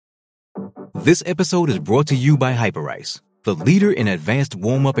This episode is brought to you by Hyperice, the leader in advanced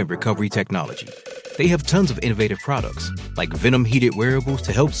warm-up and recovery technology. They have tons of innovative products, like Venom-heated wearables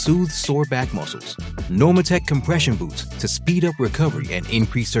to help soothe sore back muscles, Normatec compression boots to speed up recovery and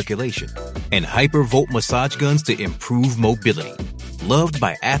increase circulation, and Hypervolt massage guns to improve mobility. Loved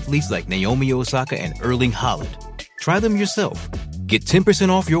by athletes like Naomi Osaka and Erling Haaland. Try them yourself. Get 10%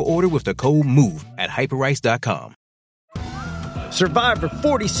 off your order with the code MOVE at Hyperice.com. Survivor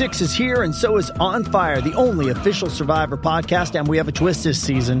 46 is here, and so is On Fire, the only official Survivor podcast, and we have a twist this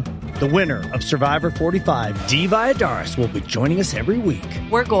season. The winner of Survivor 45, Dee Valladares, will be joining us every week.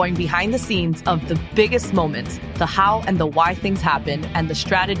 We're going behind the scenes of the biggest moments, the how and the why things happen, and the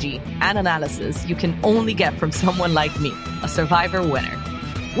strategy and analysis you can only get from someone like me, a Survivor winner.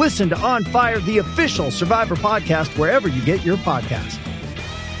 Listen to On Fire, the official Survivor podcast, wherever you get your podcasts.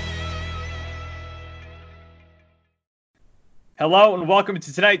 Hello and welcome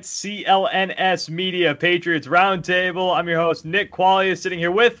to tonight's CLNS Media Patriots Roundtable. I'm your host, Nick Qualia, sitting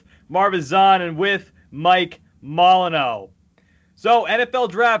here with Marvin Zahn and with Mike Molyneux. So, NFL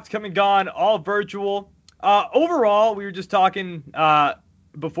draft come and gone, all virtual. Overall, we were just talking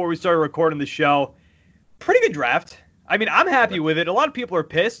before we started recording the show. Pretty good draft. I mean, I'm happy with it. A lot of people are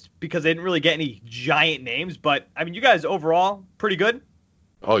pissed because they didn't really get any giant names, but I mean, you guys overall pretty good.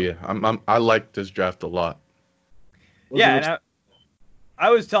 Oh yeah, I like this draft a lot. Yeah, and I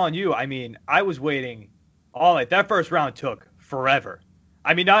was telling you, I mean, I was waiting all night. That first round took forever.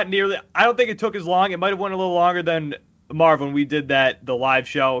 I mean, not nearly. I don't think it took as long. It might have went a little longer than Marv when we did the live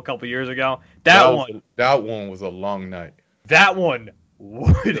show a couple years ago. That one was a long night. That one.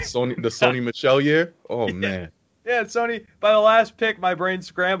 The Sony Michel year. Oh man. Yeah, Sony. By the last pick, my brain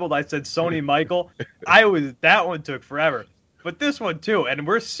scrambled. I said Sony Michael. That one took forever. But this one too, and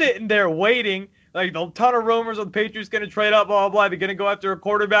we're sitting there waiting. Like, a ton of rumors of the Patriots going to trade up, blah, blah, blah. They're going to go after a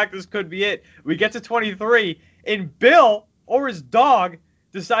quarterback. This could be it. We get to 23, and Bill, or his dog,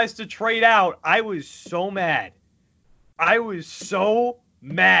 decides to trade out. I was so mad.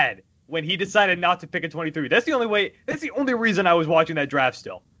 When he decided not to pick a 23. That's the only reason I was watching that draft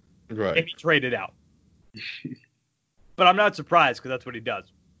still. Right. And he traded out. But I'm not surprised, because that's what he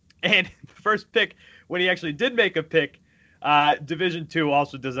does. And the first pick, when he actually did make a pick, Division II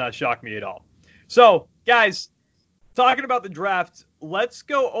also does not shock me at all. So, guys, talking about the draft, let's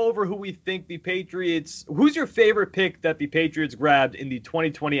go over who we think the Patriots – who's your favorite pick that the Patriots grabbed in the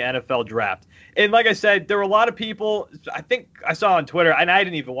 2020 NFL draft? And like I said, there were a lot of people – I think I saw on Twitter, and I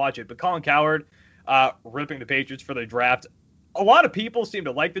didn't even watch it, but Colin Cowherd ripping the Patriots for their draft. A lot of people seem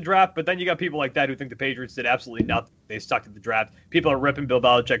to like the draft, but then you got people like that who think the Patriots did absolutely nothing. They stuck to the draft. People are ripping Bill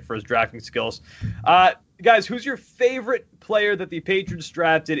Belichick for his drafting skills. Guys, who's your favorite player that the Patriots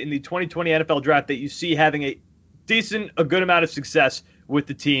drafted in the 2020 NFL draft that you see having a good amount of success with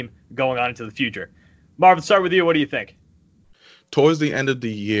the team going on into the future? Marvin, start with you. What do you think? Towards the end of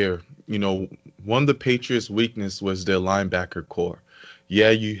the year, one of the Patriots' weakness was their linebacker core.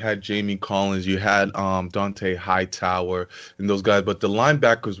 Yeah, you had Jamie Collins, you had Dante Hightower and those guys, but the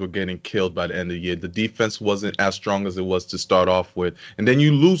linebackers were getting killed by the end of the year. The defense wasn't as strong as it was to start off with. And then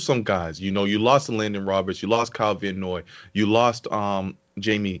you lose some guys. You lost Landon Roberts, you lost Kyle Van Noy, you lost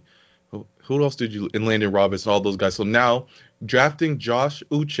Jamie. Who else did you? And Landon Roberts and all those guys. So now drafting Josh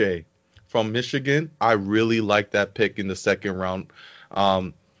Uche from Michigan, I really like that pick in the second round.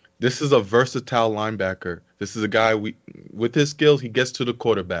 This is a versatile linebacker. This is a guy with his skills, he gets to the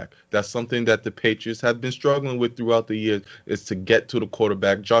quarterback. That's something that the Patriots have been struggling with throughout the years, is to get to the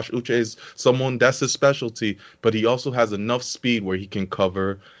quarterback. Josh Uche is someone that's his specialty, but he also has enough speed where he can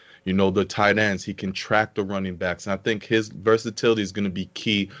cover, the tight ends. He can track the running backs. And I think his versatility is going to be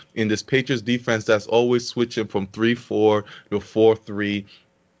key in this Patriots defense that's always switching from 3-4 to 4-3.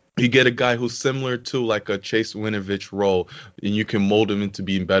 You get a guy who's similar to like a Chase Winovich role, and you can mold him into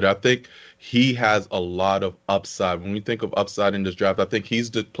being better. I think he has a lot of upside. When we think of upside in this draft, I think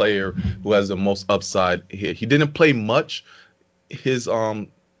he's the player who has the most upside here. He didn't play much his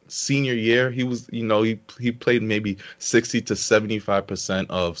senior year. He was, he played maybe 60 to 75%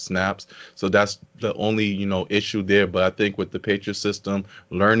 of snaps. So that's the only, issue there. But I think with the Patriot system,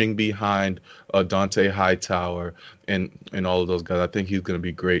 learning behind Dante Hightower and all of those guys, I think he's going to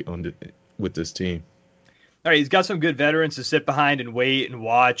be great with this team. All right, he's got some good veterans to sit behind and wait and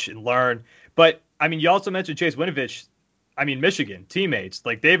watch and learn. But, I mean, you also mentioned Chase Winovich. I mean, Michigan, teammates.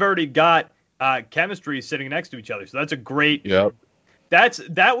 Like, they've already got chemistry sitting next to each other. So that's a great Yep.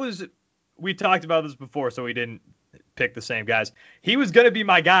 We talked about this before, so we didn't pick the same guys. He was going to be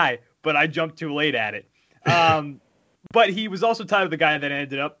my guy, but I jumped too late at it. But he was also tied with the guy that I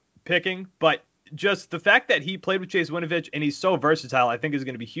ended up picking. But just the fact that he played with Chase Winovich and he's so versatile, I think is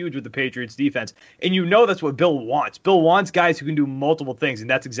going to be huge with the Patriots defense. And you know that's what Bill wants. Bill wants guys who can do multiple things, and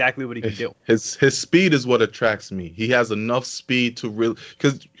that's exactly what he can do. His speed is what attracts me. He has enough speed to really,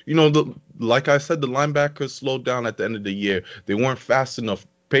 because like I said, the linebackers slowed down at the end of the year. They weren't fast enough.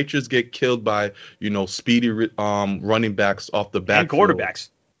 Patriots get killed by speedy running backs off the backfield. And quarterbacks.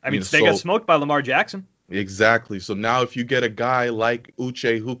 I mean, they got smoked by Lamar Jackson. Exactly. So now if you get a guy like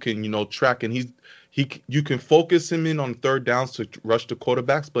Uche who can, track, and you can focus him in on third downs to rush the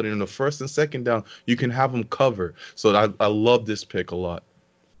quarterbacks, but in the first and second down, you can have him cover. So I love this pick a lot.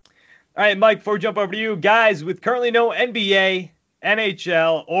 All right, Mike, before we jump over to you, guys, with currently no NBA,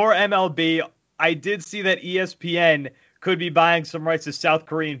 NHL, or MLB, I did see that ESPN could be buying some rights to South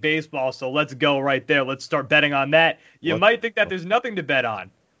Korean baseball, so let's go right there. Let's start betting on that. You might think that there's nothing to bet on.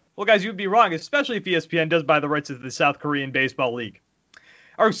 Well, guys, you'd be wrong, especially if ESPN does buy the rights to the South Korean Baseball League.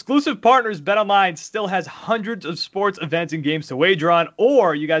 Our exclusive partners, BetOnline, still has hundreds of sports events and games to wager on,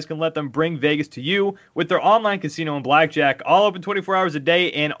 or you guys can let them bring Vegas to you with their online casino and blackjack, all open 24 hours a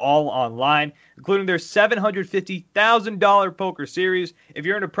day and all online, including their $750,000 poker series. If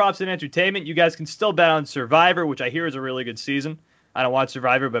you're into props and entertainment, you guys can still bet on Survivor, which I hear is a really good season. I don't watch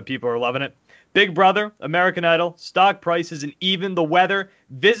Survivor, but people are loving it. Big Brother, American Idol, stock prices, and even the weather.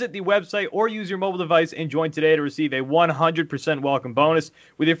 Visit the website or use your mobile device and join today to receive a 100% welcome bonus.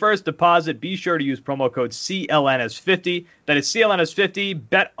 With your first deposit, be sure to use promo code CLNS50. That is CLNS50.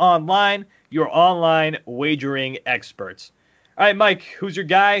 Bet online, your online wagering experts. All right, Mike, who's your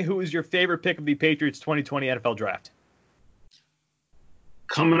guy? Who is your favorite pick of the Patriots 2020 NFL Draft?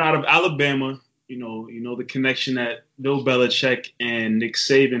 Coming out of Alabama, you know the connection that Bill Belichick and Nick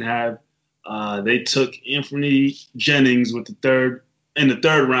Saban have. They took Anthony Jennings in the third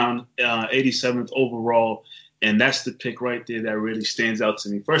round, 87th overall, and that's the pick right there that really stands out to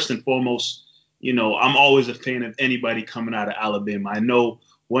me. First and foremost, I'm always a fan of anybody coming out of Alabama. I know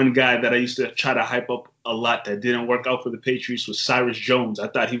one guy that I used to try to hype up a lot that didn't work out for the Patriots was Cyrus Jones. I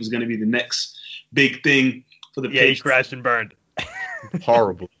thought he was going to be the next big thing for the Patriots. He crashed and burned.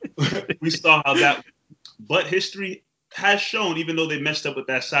 Horrible. We saw how that – but history – has shown, even though they messed up with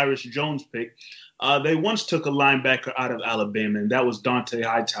that Cyrus Jones pick, they once took a linebacker out of Alabama, and that was Dante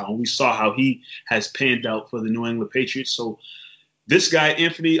Hightower. And we saw how he has panned out for the New England Patriots. So this guy,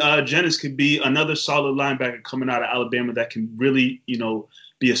 Anthony Jennings, could be another solid linebacker coming out of Alabama that can really,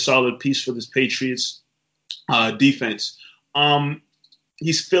 be a solid piece for this Patriots defense.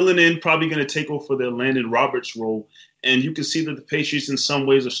 He's filling in, probably going to take over for the Landon Roberts role. And you can see that the Patriots in some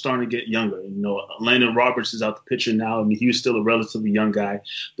ways are starting to get younger. Landon Roberts is out the picture now. I mean, he was still a relatively young guy.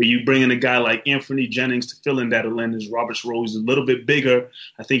 But you bring in a guy like Anthony Jennings to fill in that Landon Roberts role. He's a little bit bigger.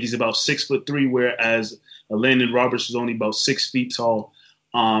 I think he's about 6'3", whereas Landon Roberts is only about 6 feet tall.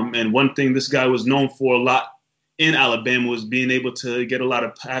 And one thing this guy was known for a lot in Alabama was being able to get a lot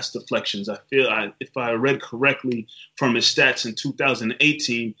of pass deflections. If I read correctly from his stats in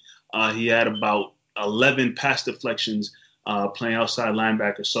 2018, he had about 11 pass deflections playing outside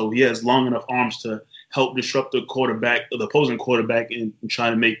linebacker. So he has long enough arms to help disrupt the opposing quarterback, and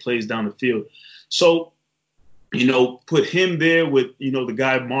trying to make plays down the field. So, put him there with, the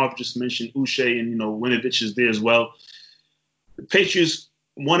guy Marv just mentioned, Uche, and, Winovich is there as well. The Patriots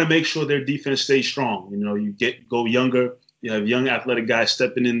want to make sure their defense stays strong. You go younger, you have young athletic guys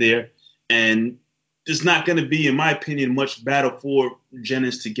stepping in there, and there's not going to be, in my opinion, much battle for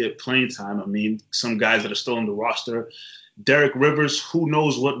Jennings to get playing time. I mean, some guys that are still on the roster. Derek Rivers, who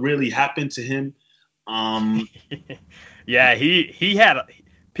knows what really happened to him? Yeah, he had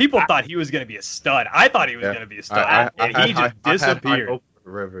 – people thought he was going to be a stud. I thought he was going to be a stud, and he just disappeared.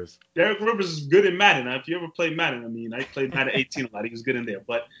 Rivers. Derek Rivers is good in Madden. If you ever played Madden, I played Madden 18 a lot. He was good in there.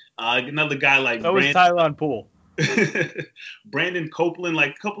 But another guy like so was Tyron Poole. Brandon Copeland,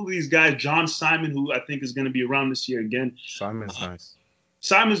 like a couple of these guys, John Simon, who I think is going to be around this year again. Simon's nice.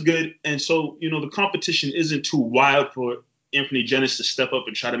 Simon's good. And so, the competition isn't too wild for Anthony Jennings to step up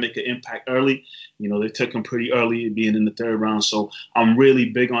and try to make an impact early. They took him pretty early, being in the third round. So I'm really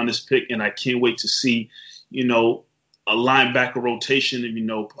big on this pick, and I can't wait to see, a linebacker rotation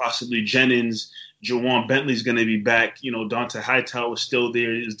of, possibly Jennings. Jawan Bentley's going to be back. Dante Hightower is still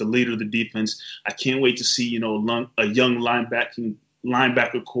there, is the leader of the defense. I can't wait to see, a young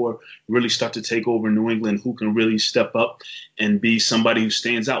linebacker core really start to take over New England, who can really step up and be somebody who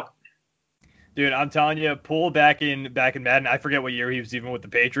stands out. Dude, I'm telling you, Poole back in Madden, I forget what year he was even with the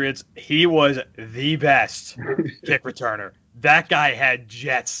Patriots. He was the best kick returner. That guy had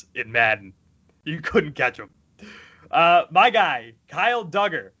jets in Madden. You couldn't catch him. My guy, Kyle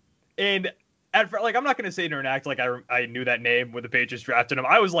Duggar. And I'm not going to say or act like I knew that name when the Patriots drafted him.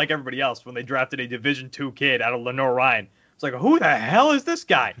 I was like everybody else when they drafted a Division II kid out of Lenore Ryan. It's like, who the hell is this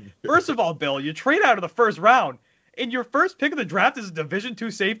guy? First of all, Bill, you trade out of the first round, and your first pick of the draft is a Division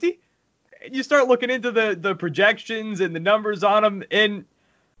II safety? And you start looking into the projections and the numbers on him, and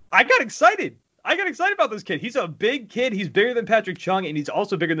I got excited. I got excited about this kid. He's a big kid. He's bigger than Patrick Chung, and he's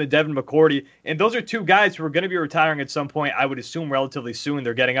also bigger than Devin McCourty. And those are two guys who are going to be retiring at some point, I would assume relatively soon.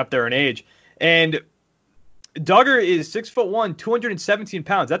 They're getting up there in age. And Duggar is 6'1", 217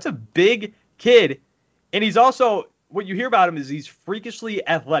 pounds. That's a big kid. And he's also, what you hear about him is he's freakishly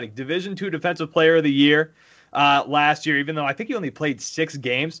athletic. Division II Defensive Player of the Year last year, even though I think he only played 6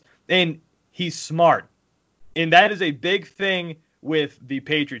 games. And he's smart. And that is a big thing with the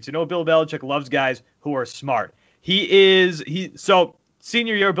Patriots. You know, Bill Belichick loves guys who are smart. So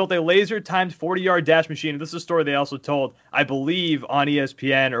senior year built a laser timed 40-yard dash machine. And this is a story they also told, I believe, on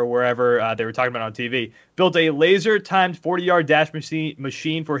ESPN or wherever they were talking about on TV. Built a laser timed 40-yard dash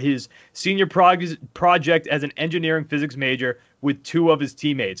machine for his senior project as an engineering physics major with 2 of his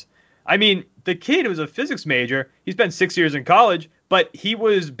teammates. I mean, the kid was a physics major. He spent 6 years in college, but he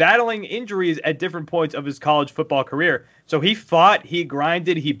was battling injuries at different points of his college football career. So he fought, he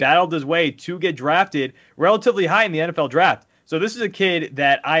grinded, he battled his way to get drafted relatively high in the NFL draft. So this is a kid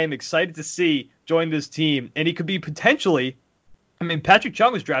that I am excited to see join this team, and he could be potentially, Patrick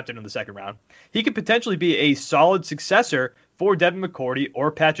Chung was drafted in the 2nd round. He could potentially be a solid successor for Devin McCourty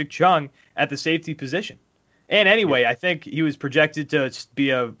or Patrick Chung at the safety position. And anyway, I think he was projected to be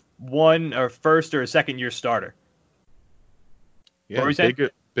a 1 or 1st or a 2nd year starter. Yeah,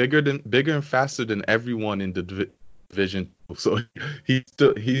 bigger and faster than everyone in the division. So he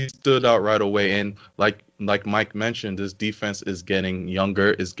stood out right away. And like Mike mentioned, this defense is getting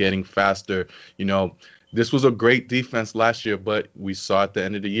younger, is getting faster. You know, this was a great defense last year, but we saw at the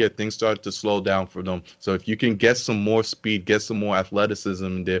end of the year things started to slow down for them. So if you can get some more speed, get some more athleticism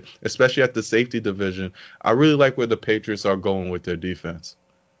in there, especially at the safety division, I really like where the Patriots are going with their defense.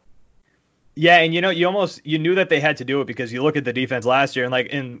 Yeah, and you knew that they had to do it because you look at the defense last year, and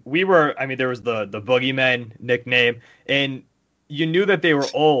there was the Boogeyman nickname, and you knew that they were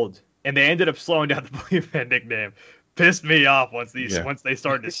old, and they ended up slowing down the Boogeyman nickname. Pissed me off once they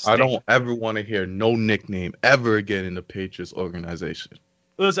started to stink. I don't ever want to hear no nickname ever again in the Patriots organization.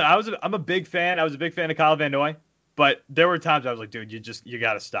 Listen, I'm a big fan. I was a big fan of Kyle Van Noy, but there were times I was like, dude, you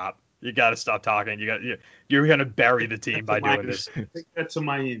got to stop. You got to stop talking. You're going to bury the team by doing this. Take that to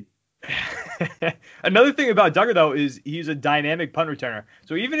Miami. Another thing about Duggar, though, is he's a dynamic punt returner.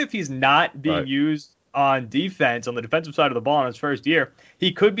 So even if he's not being used on defense, on the defensive side of the ball in his first year,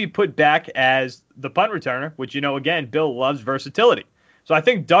 he could be put back as the punt returner, which, again, Bill loves versatility. So I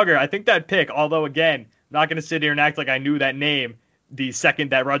think that pick, although, again, I'm not going to sit here and act like I knew that name the second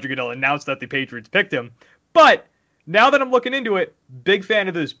that Roger Goodell announced that the Patriots picked him. But now that I'm looking into it, big fan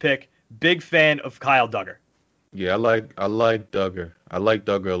of this pick, big fan of Kyle Duggar. Yeah, I like Duggar. I like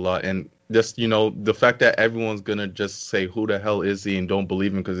Duggar a lot. And just, the fact that everyone's going to just say, who the hell is he, and don't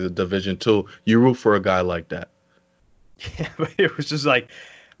believe him because he's a Division II, you root for a guy like that. Yeah, but it was just like,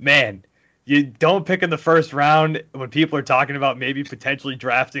 man, you don't pick in the first round when people are talking about maybe potentially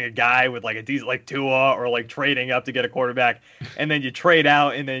drafting a guy with like a decent, like Tua, or like trading up to get a quarterback, and then you trade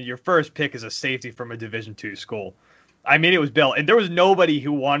out, and then your first pick is a safety from a Division II school. I mean, it was Bill, and there was nobody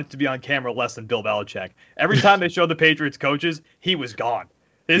who wanted to be on camera less than Bill Belichick. Every time they showed the Patriots coaches, he was gone.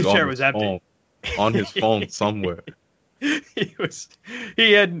 His chair was empty. On his phone somewhere. He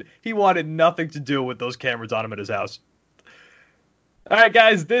wanted nothing to do with those cameras on him at his house. All right,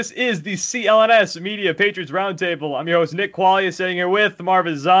 guys, this is the CLNS Media Patriots Roundtable. I'm your host, Nick Quaglia, sitting here with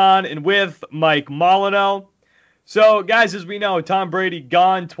Marvin Zahn and with Mike Molyneux. So, guys, as we know, Tom Brady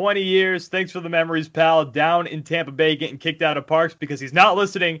gone 20 years. Thanks for the memories, pal. Down in Tampa Bay getting kicked out of parks because he's not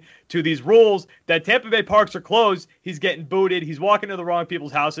listening to these rules that Tampa Bay parks are closed. He's getting booted. He's walking to the wrong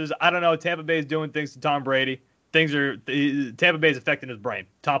people's houses. I don't know. Tampa Bay is doing things to Tom Brady. Tampa Bay is affecting his brain.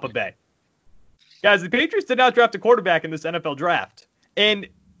 Tampa Bay. Guys, the Patriots did not draft a quarterback in this NFL draft. And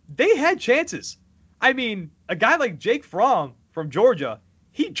they had chances. I mean, a guy like Jake Fromm from Georgia,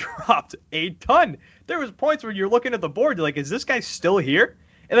 he dropped a ton. There was points where you're looking at the board, you're like, is this guy still here?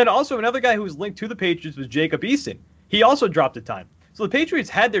 And then also another guy who was linked to the Patriots was Jacob Eason. He also dropped a ton. So the Patriots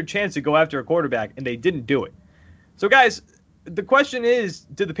had their chance to go after a quarterback, and they didn't do it. So, guys, the question is,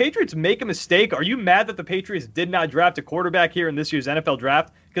 did the Patriots make a mistake? Are you mad that the Patriots did not draft a quarterback here in this year's NFL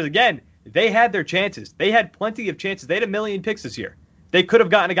draft? Because, again, they had their chances. They had plenty of chances. They had 1 million picks this year. They could have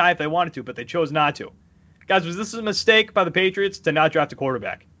gotten a guy if they wanted to, but they chose not to. Guys, was this a mistake by the Patriots to not draft a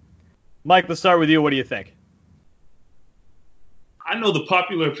quarterback? Mike, let's start with you. What do you think? I know the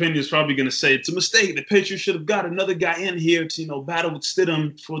popular opinion is probably going to say it's a mistake. The Patriots should have got another guy in here to, battle with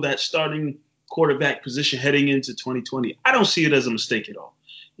Stidham for that starting quarterback position heading into 2020. I don't see it as a mistake at all.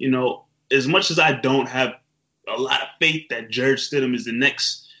 As much as I don't have a lot of faith that Jared Stidham is the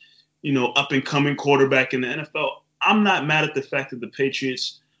next, up-and-coming quarterback in the NFL, I'm not mad at the fact that the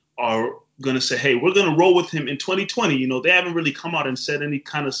Patriots are going to say, hey, we're going to roll with him in 2020. They haven't really come out and said any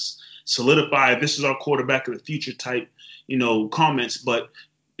kind of solidify this is our quarterback of the future type, comments. But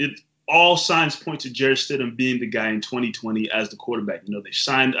all signs point to Jared Stidham being the guy in 2020 as the quarterback. They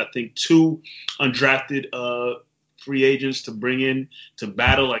signed, I think, 2 undrafted free agents to bring in to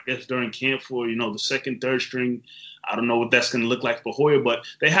battle, I guess, during camp for, the second, third string. I don't know what that's going to look like for Hoyer, but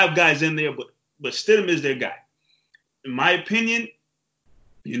they have guys in there, but Stidham is their guy. In my opinion,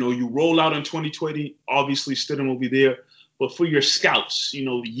 you roll out in 2020, obviously Stidham will be there. But for your scouts,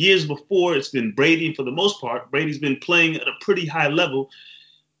 years before, it's been Brady for the most part. Brady's been playing at a pretty high level.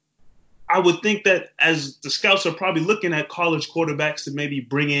 I would think that as the scouts are probably looking at college quarterbacks to maybe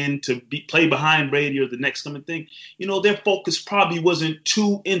bring in to play behind Brady or the next coming thing, their focus probably wasn't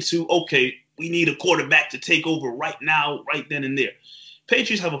too into, okay, we need a quarterback to take over right now, right then and there.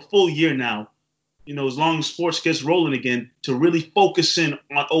 Patriots have a full year now, as long as sports gets rolling again, to really focus in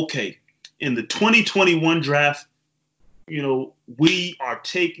on, okay, in the 2021 draft, we are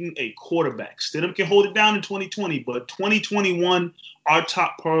taking a quarterback. Stidham can hold it down in 2020, but 2021, our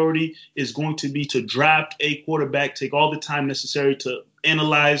top priority is going to be to draft a quarterback, take all the time necessary to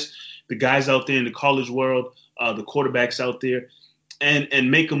analyze the guys out there in the college world, the quarterbacks out there,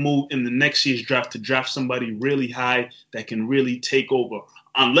 and make a move in the next year's draft to draft somebody really high that can really take over.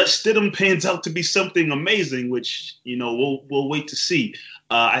 Unless Stidham pans out to be something amazing, which, we'll wait to see.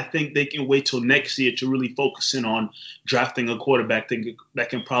 I think they can wait till next year to really focus in on drafting a quarterback that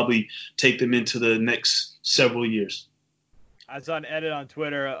can probably take them into the next several years. I saw an edit on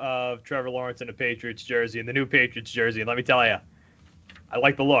Twitter of Trevor Lawrence in a Patriots jersey, in the new Patriots jersey. And let me tell you, I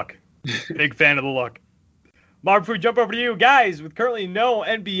like the look. Big fan of the look. Marv, before we jump over to you, guys, with currently no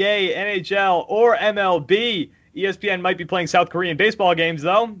NBA, NHL, or MLB, ESPN might be playing South Korean baseball games,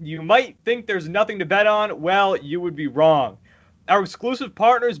 though. You might think there's nothing to bet on. Well, you would be wrong. Our exclusive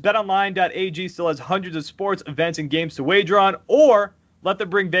partners, betonline.ag, still has hundreds of sports, events, and games to wager on, or let them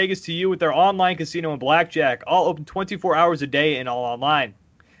bring Vegas to you with their online casino and blackjack, all open 24 hours a day and all online,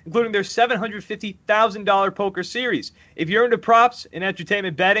 including their $750,000 poker series. If you're into props and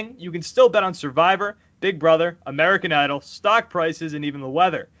entertainment betting, you can still bet on Survivor, Big Brother, American Idol, stock prices, and even the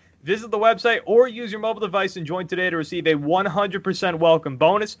weather. Visit the website or use your mobile device and join today to receive a 100% welcome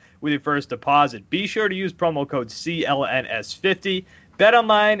bonus with your first deposit. Be sure to use promo code CLNS50.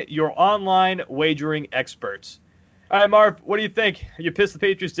 BetOnline, your online wagering experts. All right, Marv, what do you think? Are you pissed the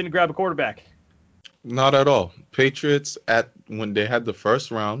Patriots didn't grab a quarterback? Not at all. Patriots, when they had the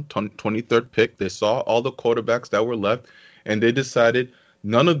first round, 23rd pick, they saw all the quarterbacks that were left, and they decided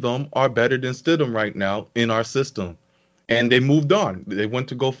none of them are better than Stidham right now in our system. And they moved on. They went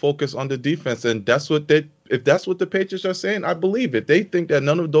to go focus on the defense. And if that's what the Patriots are saying, I believe it. They think that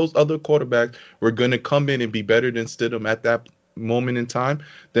none of those other quarterbacks were going to come in and be better than Stidham at that moment in time,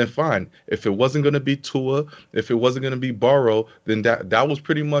 then fine. If it wasn't going to be Tua, if it wasn't going to be Burrow, then that was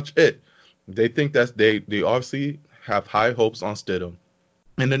pretty much it. They think that they obviously have high hopes on Stidham.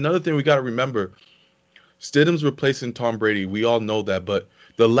 And another thing we got to remember, Stidham's replacing Tom Brady. We all know that. But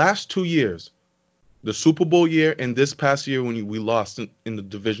the last 2 years, the Super Bowl year and this past year when we lost in the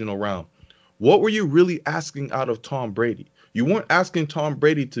divisional round, what were you really asking out of Tom Brady? You weren't asking Tom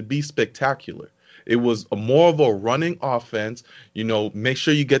Brady to be spectacular. It was more of a running offense, make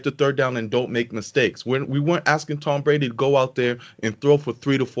sure you get the third down and don't make mistakes. We weren't asking Tom Brady to go out there and throw for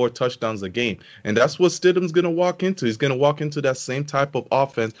 3 to 4 touchdowns a game. And that's what Stidham's going to walk into. He's going to walk into that same type of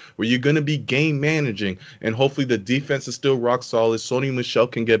offense where you're going to be game managing. And hopefully the defense is still rock solid. Sony Michel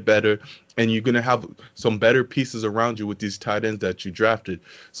can get better. And you're going to have some better pieces around you with these tight ends that you drafted.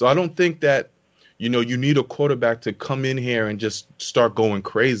 So I don't think that, you need a quarterback to come in here and just start going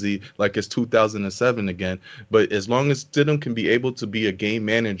crazy like it's 2007 again. But as long as Stidham can be able to be a game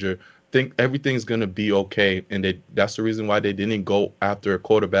manager, I think everything's going to be okay. And that's the reason why they didn't go after a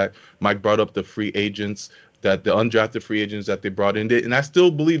quarterback. Mike brought up the free agents, the undrafted free agents that they brought in. And I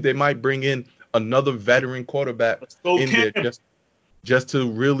still believe they might bring in another veteran quarterback in there just to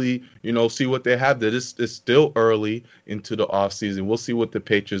really, see what they have. That it's still early into the offseason. We'll see what the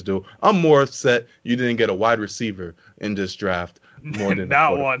Patriots do. I'm more upset you didn't get a wide receiver in this draft more than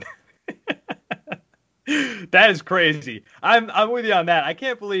that one. That is crazy. I'm with you on that. I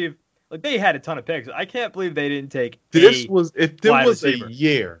can't believe they had a ton of picks. I can't believe they didn't take if there was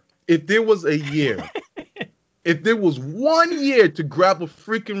a year If there was 1 year to grab a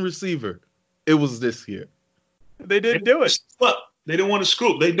freaking receiver, it was this year. They didn't do it. They didn't want to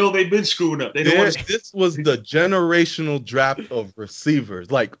screw. They know they've been screwing up. This was the generational draft of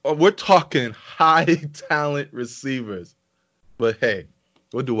receivers. Like, we're talking high talent receivers. But hey,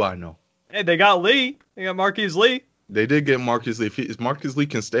 what do I know? Hey, they got Lee. They got Marquise Lee. They did get Marquise Lee. If Marquise Lee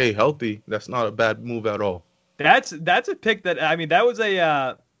can stay healthy, that's not a bad move at all. That's a pick that, I mean, that was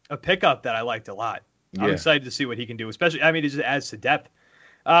a pickup that I liked a lot. I'm excited to see what he can do, especially, I mean, it just adds to depth.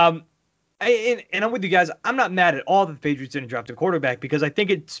 And I'm with you guys. I'm not mad at all that the Patriots didn't draft a quarterback because I think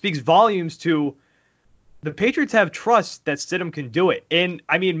it speaks volumes to the Patriots have trust that Stidham can do it. And,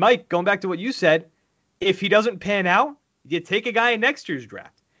 I mean, Mike, going back to what you said, if he doesn't pan out, you take a guy in next year's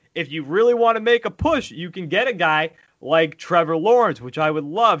draft. If you really want to make a push, you can get a guy like Trevor Lawrence, which I would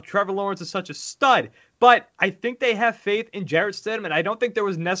love. Trevor Lawrence is such a stud. But I think they have faith in Jarrett Stidham, and I don't think there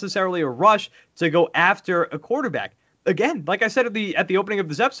was necessarily a rush to go after a quarterback. Again, like I said at the opening of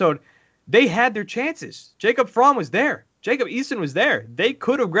this episode, they had their chances. Jacob Fromm was there. Jacob Eason was there. They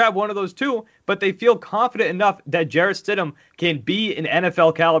could have grabbed one of those two, but they feel confident enough that Jarrett Stidham can be an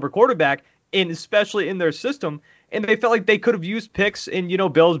NFL caliber quarterback, and especially in their system. And they felt like they could have used picks, and,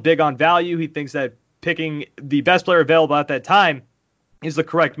 Bill's big on value. He thinks that picking the best player available at that time is the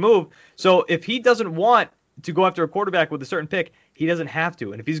correct move. So if he doesn't want to go after a quarterback with a certain pick, he doesn't have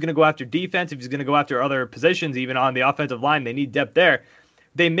to. And if he's going to go after defense, if he's going to go after other positions, even on the offensive line, they need depth there.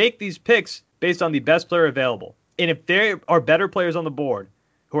 They make these picks based on the best player available. And if there are better players on the board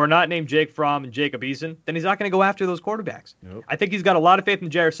who are not named Jake Fromm and Jacob Eason, then he's not going to go after those quarterbacks. Nope. I think he's got a lot of faith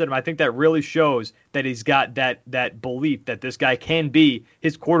in Jarrett Stidham. I think that really shows that he's got that belief that this guy can be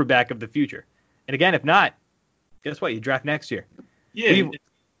his quarterback of the future. And again, if not, guess what? You draft next year. Yeah,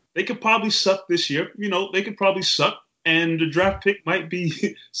 they could probably suck this year. They could probably suck, and the draft pick might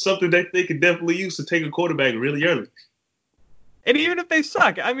be something that they could definitely use to take a quarterback really early. And even if they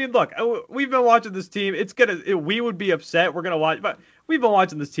suck, I mean, look, we've been watching this team. We would be upset. We're gonna watch, but we've been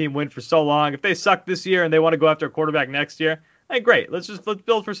watching this team win for so long. If they suck this year and they want to go after a quarterback next year, hey, great. Let's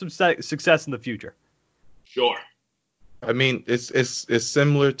build for some success in the future. Sure. I mean, it's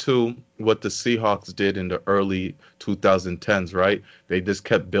similar to what the Seahawks did in the early 2010s, right? They just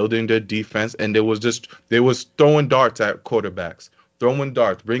kept building their defense, and they was throwing darts at quarterbacks,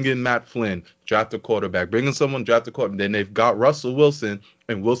 bring in Matt Flynn, draft a quarterback, bring in someone, draft a quarterback. Then they've got Russell Wilson,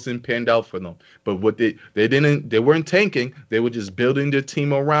 and Wilson panned out for them. But what they weren't tanking. They were just building their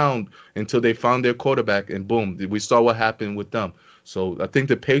team around until they found their quarterback, and boom, we saw what happened with them. So I think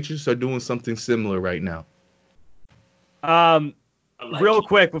the Patriots are doing something similar right now. Real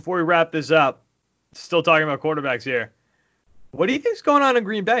quick before we wrap this up, still talking about quarterbacks here. What do you think's going on in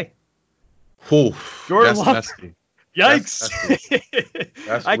Green Bay? Jordan Love. Messy. Yikes!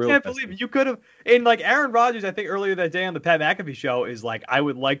 That's I can't believe you could have. And like Aaron Rodgers, I think earlier that day on the Pat McAfee show is like, I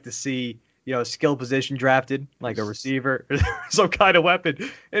would like to see a skill position drafted, like a receiver, or some kind of weapon.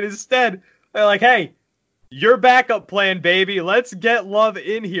 And instead, they're like, hey, your backup plan, baby. Let's get Love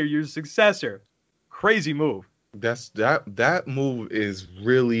in here, your successor. Crazy move. That move is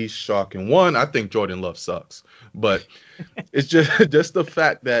really shocking. One, I think Jordan Love sucks, but it's just the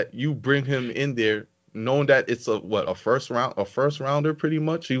fact that you bring him in there knowing that it's a first rounder pretty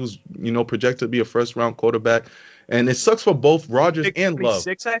much. He was projected to be a first round quarterback, and it sucks for both Rodgers and Love.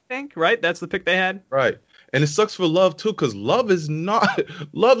 6, I think, right? That's the pick they had, right? And it sucks for Love too because Love's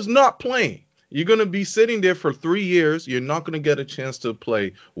not playing. You're going to be sitting there for 3 years. You're not going to get a chance to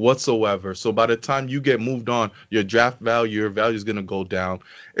play whatsoever. So by the time you get moved on, your draft value, your value is going to go down.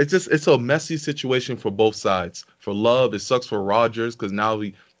 It's a messy situation for both sides. For Love, it sucks for Rodgers because now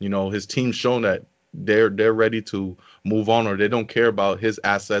his team's shown that they're ready to move on, or they don't care about his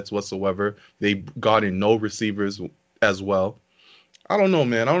assets whatsoever. They got in no receivers as well. I don't know,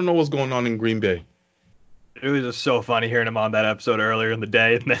 man. I don't know what's going on in Green Bay. It was just so funny hearing him on that episode earlier in the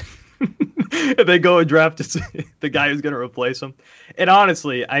day, and then they go and draft the guy who's going to replace him. And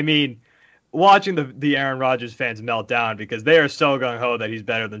honestly, I mean, watching the Aaron Rodgers fans melt down because they are so gung-ho that he's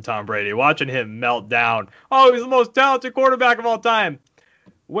better than Tom Brady. Watching him melt down. Oh, he's the most talented quarterback of all time.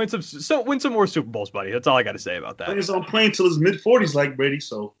 Win some more Super Bowls, buddy. That's all I got to say about that. He's on playing till his mid-40s like Brady,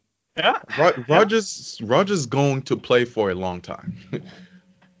 so. Yeah. Rodgers going to play for a long time.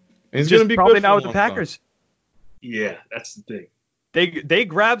 He's going to be probably good now with the Packers. Time. Yeah, that's the thing. They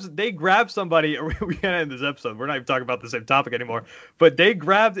grabbed somebody. We gotta end this episode. We're not even talking about the same topic anymore. But they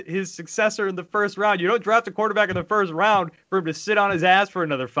grabbed his successor in the first round. You don't draft a quarterback in the first round for him to sit on his ass for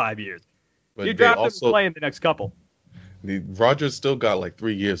another 5 years. But you draft him to play in the next couple. Rodgers still got like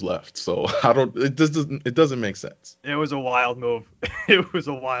 3 years left, so it doesn't make sense. It was a wild move. It was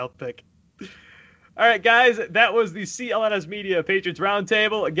a wild pick. All All right, guys, that was the CLNS Media Patriots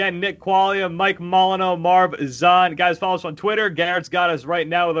Roundtable. Again, Nick Qualia, Mike Molyneux, Marv Zahn. Guys, follow us on Twitter. Garrett's got us right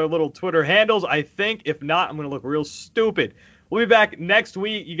now with our little Twitter handles, I think. If not, I'm going to look real stupid. We'll be back next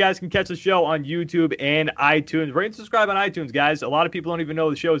week. You guys can catch the show on YouTube and iTunes. Rate and subscribe on iTunes, guys. A lot of people don't even know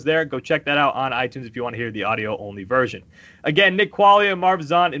the show's there. Go check that out on iTunes if you want to hear the audio-only version. Again, Nick Qualia, Marv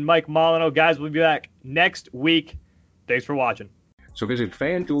Zahn, and Mike Molyneux. Guys, we'll be back next week. Thanks for watching. So visit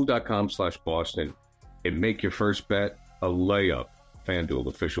FanDuel.com/Boston and make your first bet a layup. FanDuel,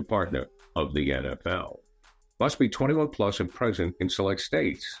 official partner of the NFL. Must be 21 plus and present in select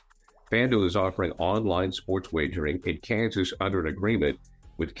states. FanDuel is offering online sports wagering in Kansas under an agreement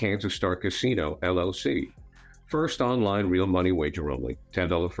with Kansas Star Casino, LLC. First online real money wager only.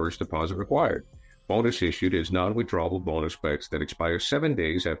 $10 first deposit required. Bonus issued is non-withdrawable bonus bets that expire 7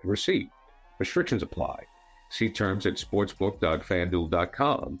 days after receipt. Restrictions apply. See terms at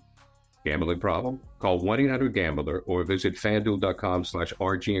sportsbook.fanduel.com. Gambling problem? Call 1-800-GAMBLER or visit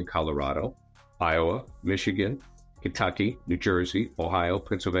fanduel.com/RG in Colorado, Iowa, Michigan, Kentucky, New Jersey, Ohio,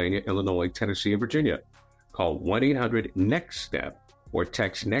 Pennsylvania, Illinois, Tennessee, and Virginia. Call 1-800-NEXT-STEP or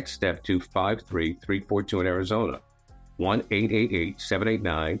text NEXT STEP to 53342 in Arizona,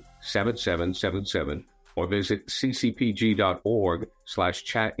 1-888-789-7777, or visit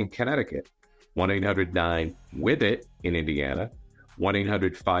ccpg.org/chat in Connecticut. 1-800-9-WITH-IT in Indiana,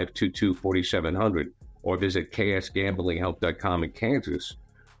 1-800-522-4700, or visit ksgamblinghelp.com in Kansas,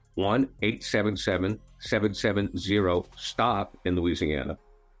 1-877-770-STOP in Louisiana.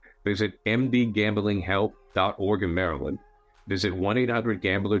 Visit mdgamblinghelp.org in Maryland. Visit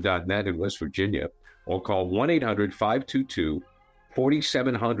 1-800-GAMBLER.net in West Virginia, or call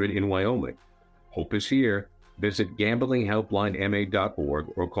 1-800-522-4700 in Wyoming. Hope is here. Visit gamblinghelplinema.org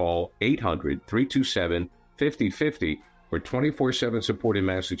or call 800-327-5050 for 24/7 support in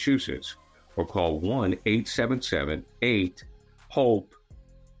Massachusetts, or call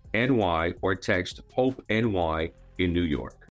 1-877-8-HOPE-NY or text HOPE-NY in New York.